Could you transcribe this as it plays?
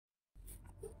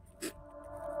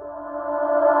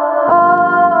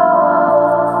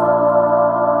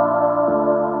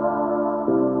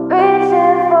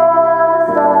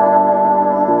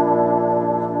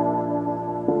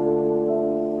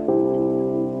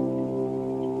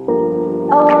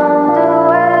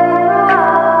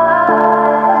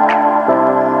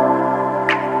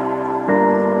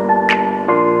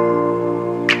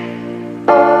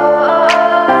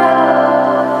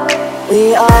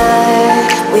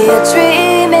are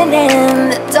dreaming in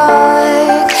the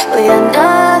dark. We are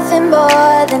nothing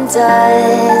more than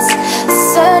dust.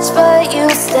 Search but you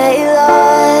stay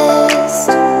lost.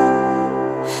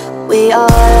 We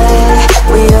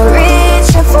are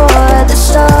reaching for the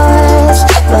stars,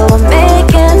 but we're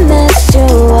making this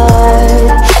too hard.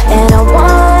 And I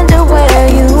wonder where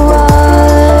you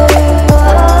are.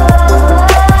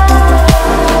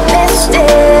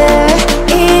 Mysterious,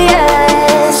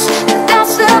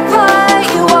 that's the part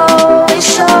you always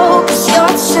show. 'Cause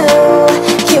you're too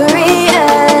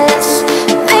curious.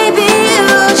 Maybe you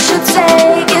should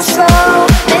take it slow.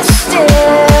 Mysterious,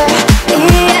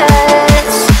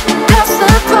 that's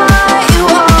the part you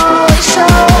always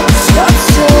show. 'Cause you're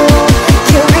too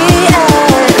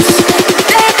curious.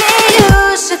 Maybe you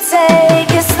should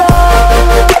take it slow.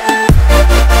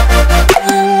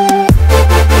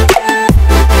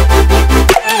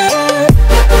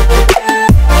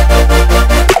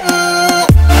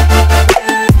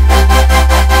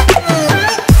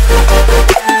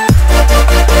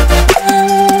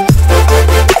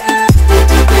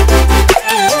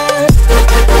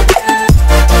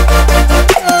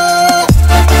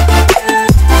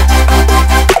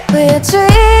 We're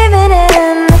dreaming